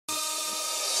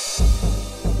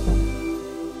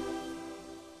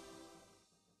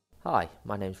Hi,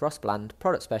 my name's Ross Bland,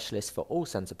 Product Specialist for all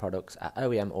sensor products at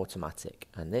OEM Automatic,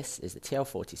 and this is the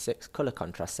TL46 colour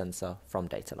contrast sensor from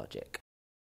Datalogic.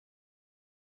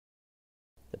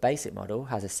 The basic model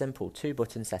has a simple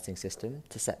 2-button setting system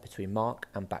to set between mark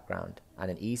and background, and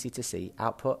an easy to see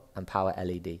output and power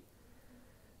LED.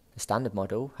 The standard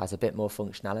model has a bit more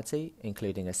functionality,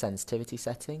 including a sensitivity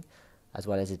setting, as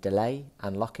well as a delay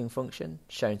and locking function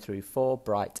shown through 4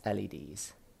 bright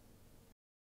LEDs.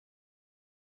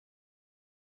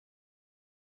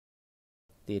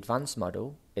 The advanced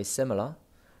model is similar,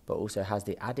 but also has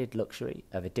the added luxury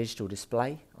of a digital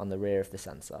display on the rear of the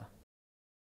sensor.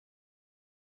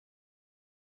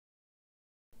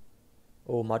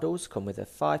 All models come with a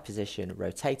 5-position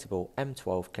rotatable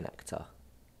M12 connector.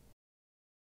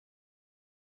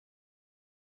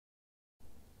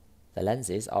 The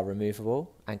lenses are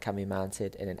removable and can be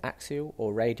mounted in an axial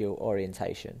or radial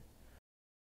orientation.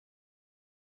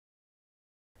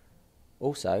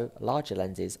 Also, larger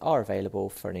lenses are available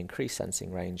for an increased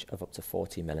sensing range of up to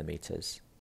 40mm.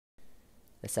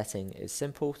 The setting is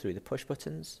simple through the push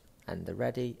buttons, and the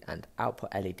ready and output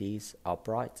LEDs are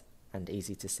bright and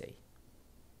easy to see.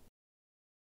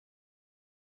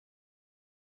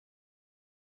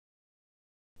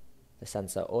 The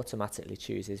sensor automatically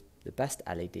chooses the best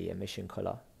LED emission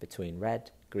colour between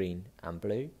red, green and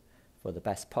blue for the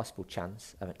best possible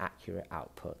chance of an accurate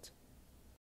output.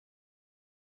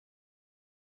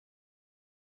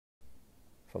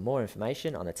 For more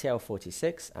information on the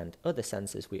TL46 and other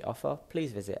sensors we offer,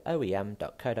 please visit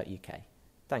oem.co.uk.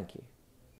 Thank you.